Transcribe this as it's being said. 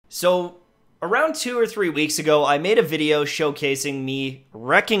So, around 2 or 3 weeks ago, I made a video showcasing me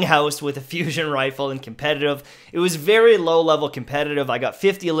wrecking house with a fusion rifle in competitive. It was very low-level competitive. I got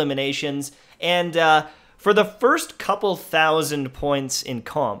 50 eliminations, and for the first couple thousand points in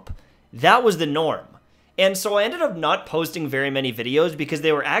comp, that was the norm. And so I ended up not posting very many videos because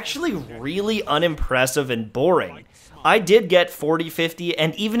they were actually really unimpressive and boring. I did get 40, 50,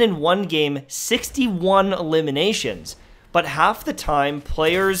 and even in one game, 61 eliminations. But half the time,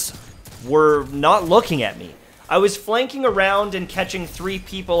 players were not looking at me. I was flanking around and catching 3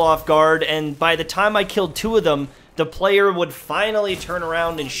 people off guard, and by the time I killed 2 of them, the player would finally turn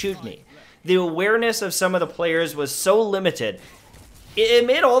around and shoot me. The awareness of some of the players was so limited, it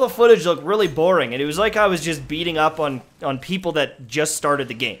made all the footage look really boring, and it was like I was just beating up on people that just started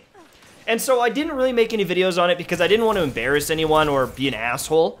the game. And so I didn't really make any videos on it because I didn't want to embarrass anyone or be an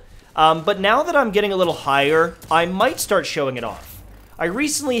asshole. But now that I'm getting a little higher, I might start showing it off. I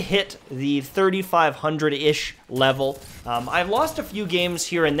recently hit the 3,500-ish level. I've lost a few games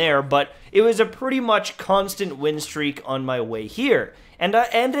here and there, but it was a pretty much constant win streak on my way here. And I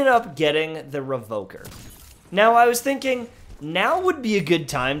ended up getting the Revoker. Now, I was thinking, now would be a good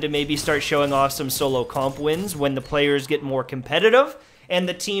time to maybe start showing off some solo comp wins when the players get more competitive and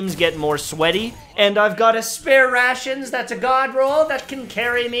the teams get more sweaty, and I've got a spare rations that's a god roll that can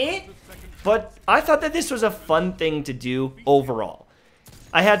carry me. But I thought that this was a fun thing to do overall.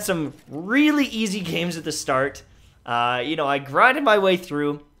 I had some really easy games at the start. I grinded my way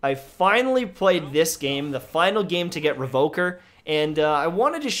through. I finally played this game, the final game to get Revoker, and I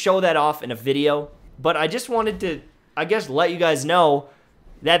wanted to show that off in a video, but I just wanted to, I guess, let you guys know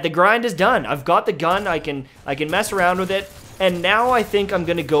that the grind is done. I've got the gun, I can mess around with it, and now I think I'm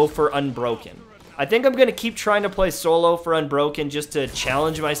gonna go for Unbroken. I think I'm gonna keep trying to play solo for Unbroken just to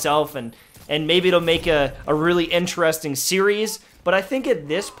challenge myself, and maybe it'll make a really interesting series. But I think at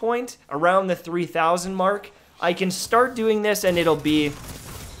this point, around the 3,000 mark, I can start doing this and it'll be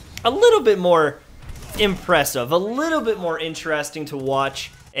a little bit more impressive, a little bit more interesting to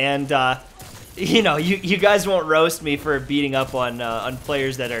watch, and you guys won't roast me for beating up on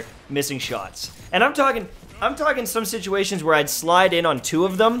players that are missing shots. And I'm talking some situations where I'd slide in on 2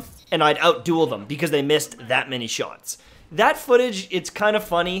 of them and I'd outduel them because they missed that many shots. That footage, it's kind of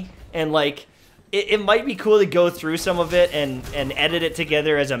funny, and like it might be cool to go through some of it and edit it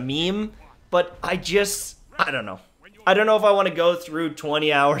together as a meme, but I don't know. I don't know if I want to go through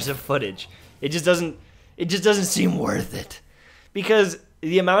 20 hours of footage. It just doesn't seem worth it. Because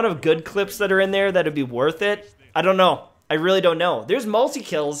the amount of good clips that are in there that'd be worth it, I don't know. I really don't know. There's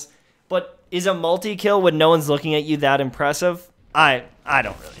multi-kills, but is a multi-kill when no one's looking at you that impressive? I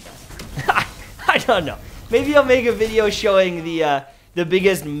don't really know. I don't know. Maybe I'll make a video showing the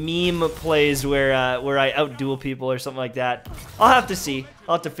biggest meme plays where I outduel people or something like that. I'll have to see.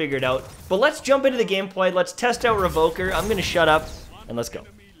 I'll have to figure it out. But let's jump into the gameplay. Let's test out Revoker. I'm gonna shut up and let's go.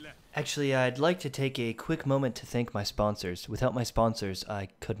 Actually, I'd like to take a quick moment to thank my sponsors. Without my sponsors, I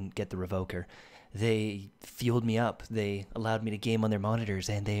couldn't get the Revoker. They fueled me up. They allowed me to game on their monitors,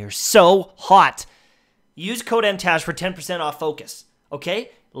 and they are so hot. Use code MTASH for 10% off Focus,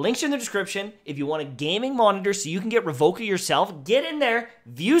 okay? Links in the description. If you want a gaming monitor so you can get Revoker yourself, get in there,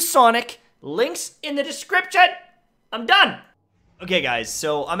 view Sonic. Links in the description. I'm done. Okay, guys,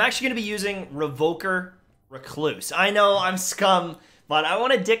 so I'm actually going to be using Revoker Recluse. I know I'm scum, but I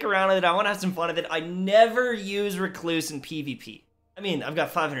want to dick around with it. I want to have some fun with it. I never use Recluse in PvP. I mean, I've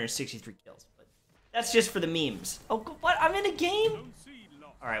got 563 kills, but that's just for the memes. Oh, what? I'm in a game?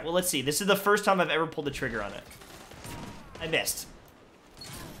 All right, well, let's see. This is the first time I've ever pulled the trigger on it. I missed.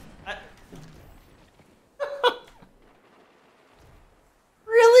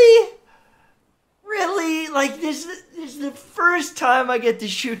 Really? Really? Like, this is the first time I get to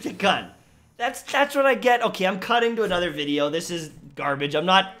shoot the gun. That's what I get. Okay, I'm cutting to another video. This is garbage. I'm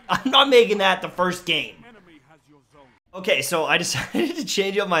not making that the first game. Okay, so I decided to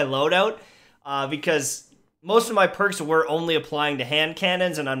change up my loadout because most of my perks were only applying to hand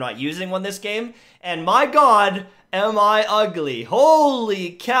cannons, and I'm not using one this game. And my god, am I ugly.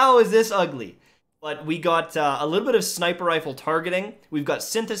 Holy cow, is this ugly. But we got a little bit of sniper rifle targeting. We've got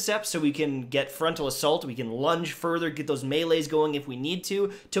Synthecept, so we can get frontal assault. We can lunge further, get those melees going if we need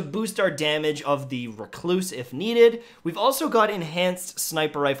to boost our damage of the Recluse if needed. We've also got enhanced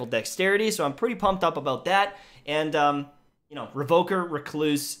sniper rifle dexterity, so I'm pretty pumped up about that. And, Revoker,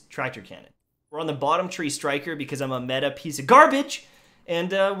 Recluse, Tractor Cannon. We're on the bottom tree striker because I'm a meta piece of garbage, and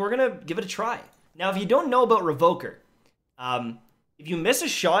we're gonna give it a try. Now, if you don't know about Revoker, if you miss a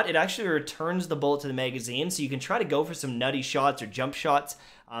shot, it actually returns the bullet to the magazine, so you can try to go for some nutty shots or jump shots.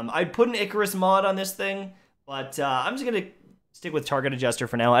 I'd put an Icarus mod on this thing, but I'm just going to Stick with target adjuster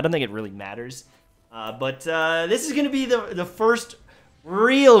for now. I don't think it really matters. But this is going to be the first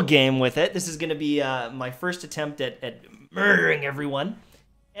real game with it. This is going to be my first attempt at murdering everyone.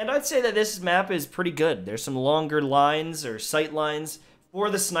 And I'd say that this map is pretty good. There's some longer lines or sight lines for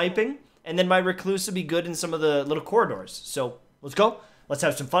the sniping. And then my recluse will be good in some of the little corridors. So let's go. Let's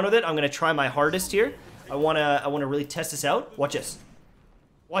have some fun with it. I'm going to try my hardest here. I want to really test this out. Watch this.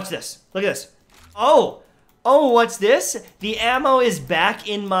 Watch this. Look at this. Oh, what's this? The ammo is back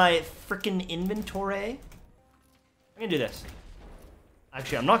in my freaking inventory. I'm going to do this.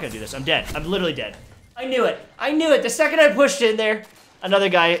 Actually, I'm not going to do this. I'm dead. I'm literally dead. I knew it. I knew it. The second I pushed in there, another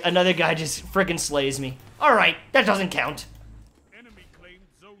guy just freaking slays me. All right, that doesn't count. Enemy claimed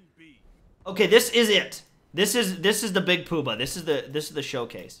zone B. Okay, this is it. This is the big pooba. This is the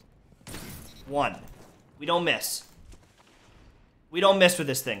showcase. 1. We don't miss. We don't miss with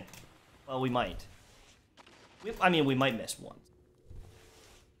this thing. Well, we might. I mean, we might miss once.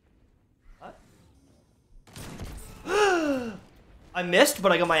 What? I missed,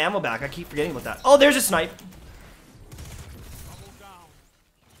 but I got my ammo back. I keep forgetting about that. Oh, there's a snipe.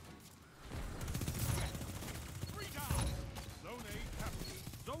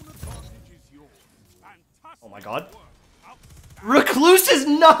 Oh my god. Recluse is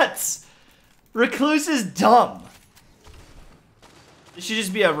nuts! Recluse is dumb. This should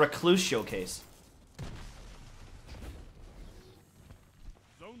just be a recluse showcase.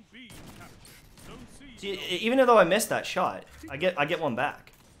 Zone B captured. Zone C. See, even though I missed that shot, I get one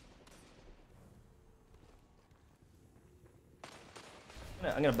back.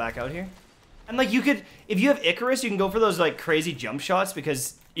 I'm gonna back out here. And like you could, if you have Icarus, you can go for those like crazy jump shots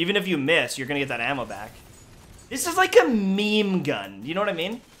because even if you miss, you're gonna get that ammo back. This is like a meme gun. You know what I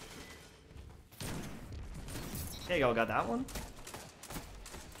mean? There you go, got that one.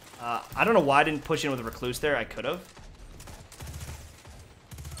 I don't know why I didn't push in with a recluse there. I could have.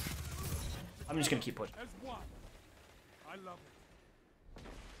 I'm just gonna keep pushing. I love it.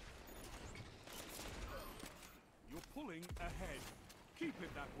 You're pulling ahead. Keep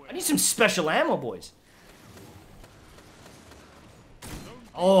it that way. I need some special ammo, boys.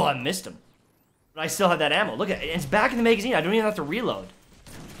 Oh, I missed him. But I still have that ammo. Look at it. It's back in the magazine. I don't even have to reload.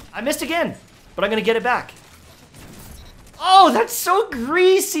 I missed again. But I'm going to get it back. Oh, that's so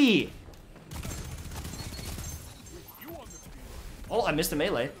greasy. Oh, I missed the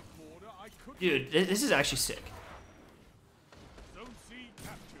melee. Dude, this is actually sick.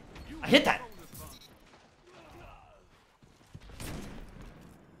 I hit that.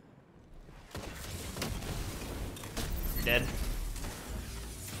 You're dead.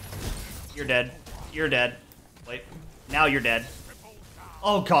 You're dead. You're dead. Wait. Now you're dead.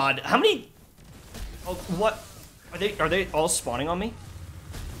 Oh god. How many? Oh, what? Are they all spawning on me?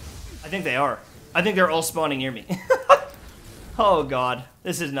 I think they are. I think they're all spawning near me. Oh god.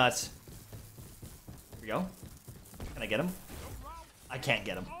 This is nuts. Here we go. Can I get him? I can't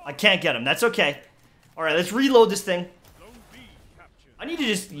get him. I can't get him. That's okay. Alright, let's reload this thing. I need to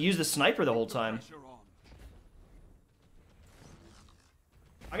just use the sniper the whole time.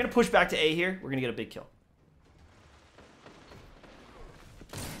 I'm gonna push back to A here. We're gonna get a big kill.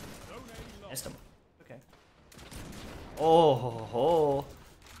 Missed him. Okay. Oh, ho, ho.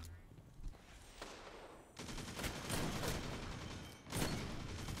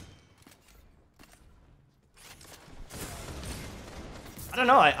 I don't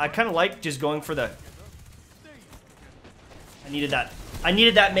know. I kind of like just going for the. I needed that. I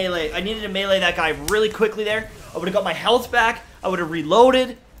needed that melee. I needed to melee that guy really quickly there. I would have got my health back. I would have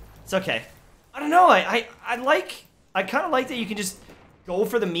reloaded. It's okay. I don't know. I kind of like that you can just go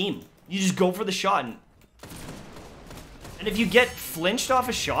for the meme. You just go for the shot, and if you get flinched off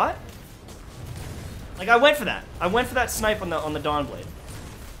a shot, like I went for that. I went for that snipe on the Dawn Blade.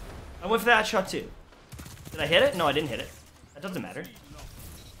 I went for that shot too. Did I hit it? No, I didn't hit it. That doesn't matter.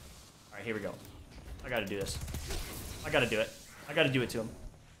 All right, here we go. I gotta do this. I gotta do it. I gotta do it to him.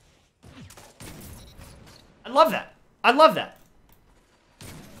 I love that. I love that.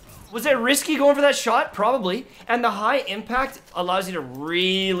 Was it risky going for that shot? Probably. And the high impact allows you to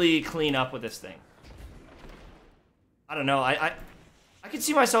really clean up with this thing. I don't know. I could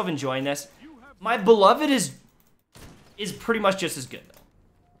see myself enjoying this. My beloved is pretty much just as good though.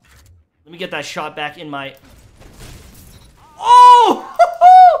 Let me get that shot back in my. Oh!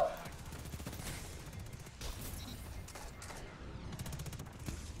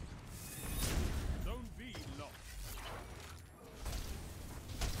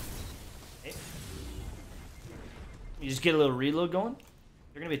 You just get a little reload going.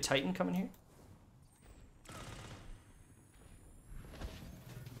 There's gonna be a Titan coming here.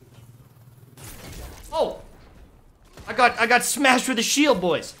 Oh! I I got smashed with a shield,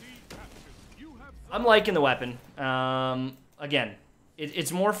 boys. I'm liking the weapon. Again,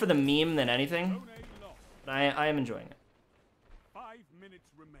 it's more for the meme than anything. But I am enjoying it. 5 minutes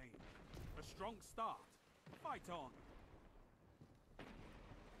remain. A strong start. Fight on.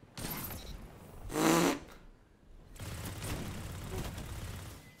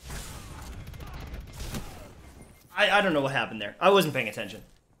 I don't know what happened there. I wasn't paying attention.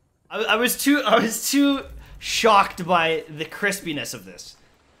 I was too shocked by the crispiness of this.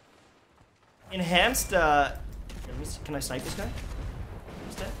 Enhanced, can I snipe this guy?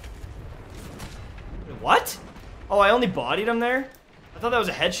 Who's that? Wait, what? Oh, I only bodied him there? I thought that was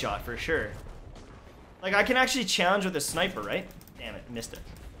a headshot for sure. Like, I can actually challenge with a sniper, right? Damn it, missed it.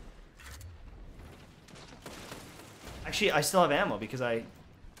 Actually, I still have ammo because I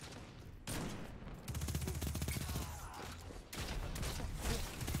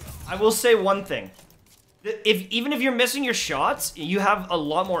will say one thing. Even if you're missing your shots, you have a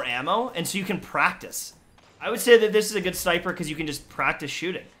lot more ammo, and so you can practice. I would say that this is a good sniper because you can just practice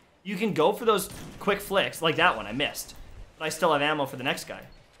shooting. You can go for those quick flicks, like that one I missed. But I still have ammo for the next guy.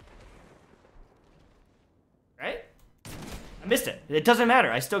 Right? I missed it. It doesn't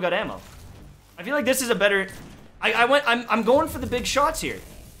matter. I still got ammo. I feel like this is a better... I'm going for the big shots here.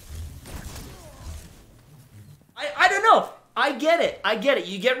 I don't know. I get it. I get it.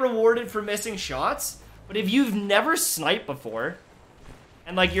 You get rewarded for missing shots, but if you've never sniped before,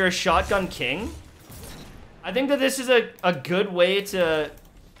 and like you're a shotgun king, I think that this is a good way to,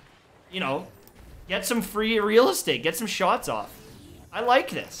 you know, get some free real estate, get some shots off. I like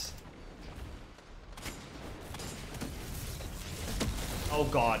this. Oh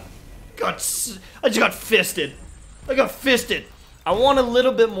god. I just got fisted. I got fisted. I want a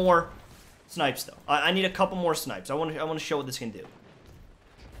little bit more snipes though. I need a couple more snipes. I want to show what this can do.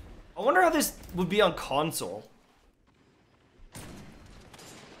 I wonder how this would be on console.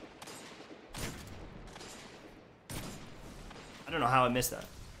 I don't know how I missed that.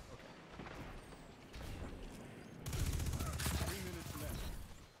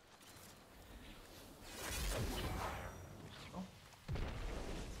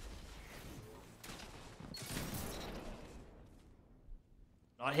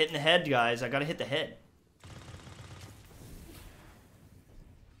 Not hitting the head, guys. I gotta hit the head.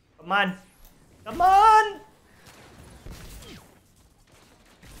 Come on. Come on!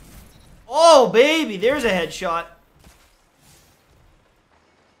 Oh, baby. There's a headshot.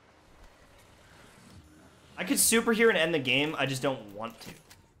 I could super here and end the game. I just don't want to. You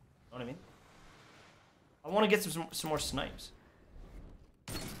know what I mean? I want to get some more snipes.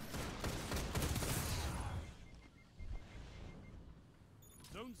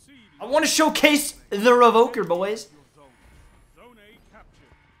 I want to showcase the Revoker, boys.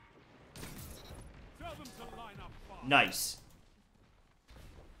 Nice.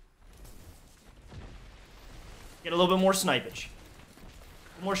 Get a little bit more snipage.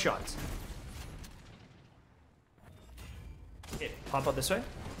 More shots. Okay, pop out this way.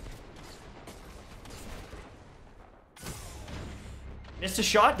 Missed a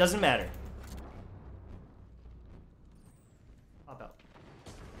shot, doesn't matter. Pop out.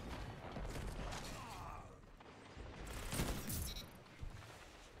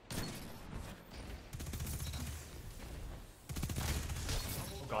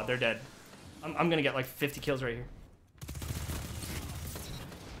 Oh god, they're dead. I'm gonna get like 50 kills right here.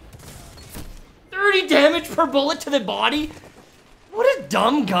 30 damage per bullet to the body? What a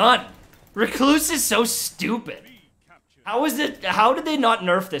dumb gun. Recluse is so stupid. How did they not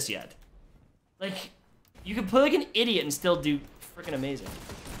nerf this yet? Like, you can play like an idiot and still do freaking amazing.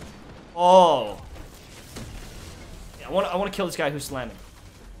 Oh. Yeah, I want to kill this guy who's slamming.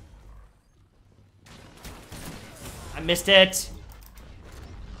 I missed it.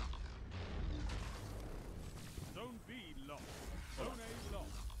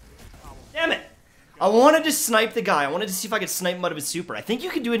 Damn it! I wanted to snipe the guy. I wanted to see if I could snipe him out of his super. I think you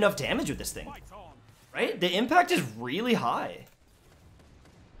can do enough damage with this thing. Right? The impact is really high.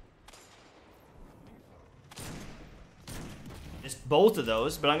 Just both of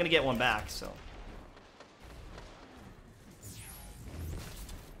those, but I'm going to get one back, so.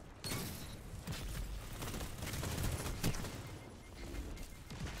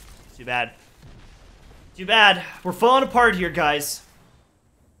 Too bad. Too bad. We're falling apart here, guys.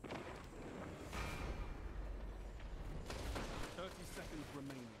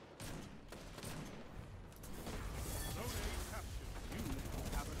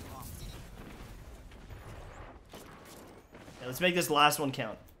 Let's make this last one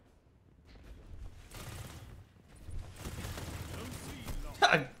count.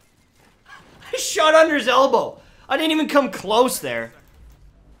 I shot under his elbow. I didn't even come close there.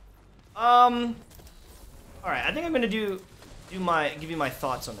 Alright, I think I'm gonna give you my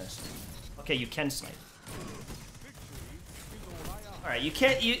thoughts on this. Okay, you can snipe.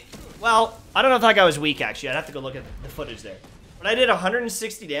 Alright, well, I don't know if that guy was weak, actually. I'd have to go look at the footage there. But I did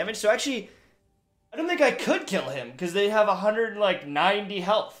 160 damage, so actually, I don't think I could kill him, because they have 190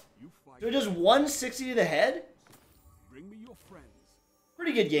 health. So just 160 to the head? Bring me your friends.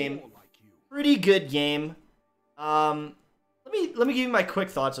 Pretty good game. More like you. Pretty good game. Let me give you my quick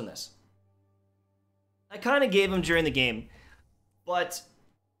thoughts on this. I kind of gave him during the game, but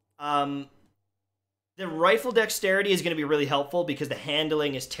the rifle dexterity is going to be really helpful because the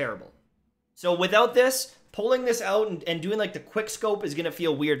handling is terrible. So without this, pulling this out and doing like the quick scope is going to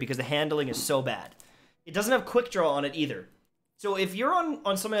feel weird because the handling is so bad. It doesn't have quick draw on it either. So if you're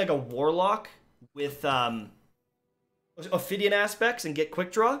on something like a warlock with Ophidian aspects and get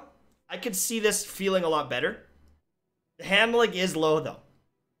quick draw, I could see this feeling a lot better. The handling is low though,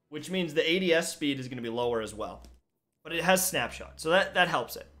 which means the ADS speed is going to be lower as well. But it has snapshot, so that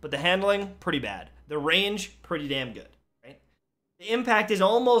helps it. But the handling, pretty bad. The range, pretty damn good, right? The impact is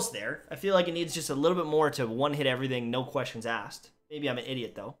almost there. I feel like it needs just a little bit more to one-hit everything, no questions asked. Maybe I'm an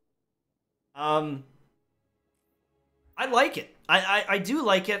idiot, though. I like it. I do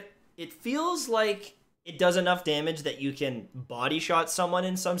like it. It feels like it does enough damage that you can body shot someone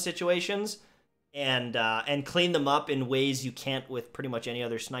in some situations and clean them up in ways you can't with pretty much any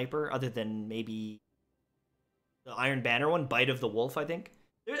other sniper, other than maybe the Iron Banner one, Bite of the Wolf, I think.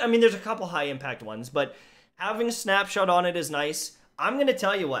 I mean, there's a couple high-impact ones, but having a snapshot on it is nice. I'm going to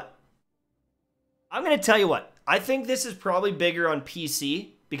tell you what. I think this is probably bigger on PC,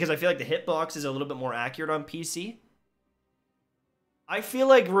 because I feel like the hitbox is a little bit more accurate on PC. I feel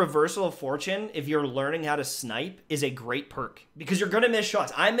like Reversal of Fortune, if you're learning how to snipe, is a great perk, because you're going to miss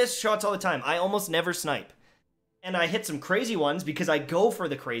shots. I miss shots all the time. I almost never snipe. And I hit some crazy ones because I go for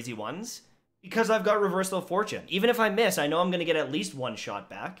the crazy ones, because I've got Reversal of Fortune. Even if I miss, I know I'm going to get at least one shot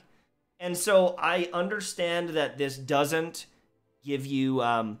back. And so I understand that this doesn't give you,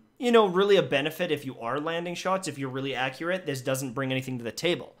 really a benefit if you are landing shots. If you're really accurate, this doesn't bring anything to the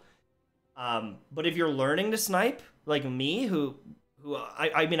table. But if you're learning to snipe, like me,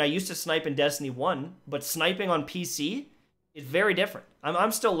 I used to snipe in Destiny 1, but sniping on PC is very different.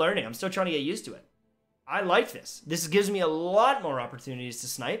 I'm still learning. I'm still trying to get used to it. I like this. This gives me a lot more opportunities to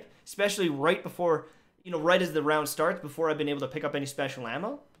snipe, especially right before, right as the round starts, before I've been able to pick up any special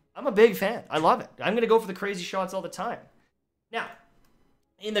ammo. I'm a big fan. I love it. I'm going to go for the crazy shots all the time. Now,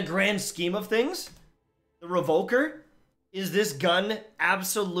 in the grand scheme of things, the Revoker, is this gun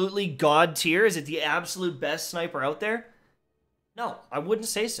absolutely god tier? Is it the absolute best sniper out there? No, I wouldn't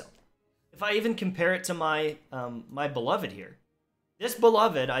say so. If I even compare it to my my Beloved here, this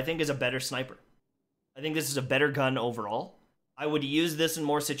Beloved, I think, is a better sniper. I think this is a better gun overall. I would use this in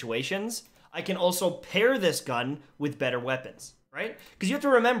more situations. I can also pair this gun with better weapons, right? Because you have to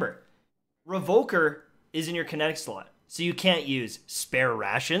remember, Revoker is in your kinetic slot, so you can't use Spare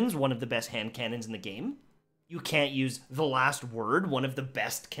Rations, one of the best hand cannons in the game. You can't use The Last Word, one of the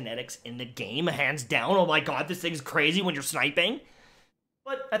best kinetics in the game, hands down. Oh my god, this thing's crazy when you're sniping.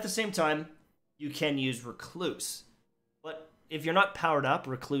 But at the same time, you can use Recluse. But if you're not powered up,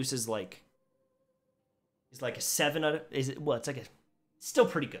 Recluse is like a 7 out of... it's still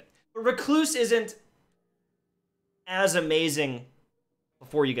pretty good. But Recluse isn't as amazing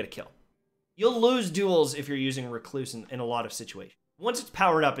before you get a kill. You'll lose duels if you're using Recluse in a lot of situations. Once it's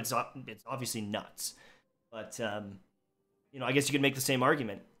powered up, it's obviously nuts. But, I guess you could make the same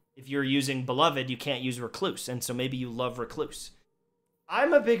argument. If you're using Beloved, you can't use Recluse, and so maybe you love Recluse.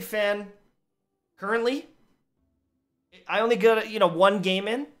 I'm a big fan currently. I only got, one game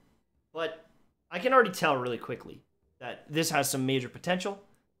in, but I can already tell really quickly that this has some major potential.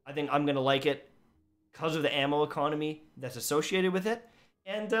 I think I'm going to like it because of the ammo economy that's associated with it.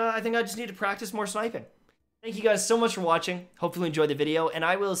 And I think I just need to practice more sniping. Thank you guys so much for watching. Hopefully you enjoyed the video, and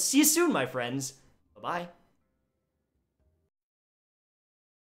I will see you soon, my friends. Bye-bye.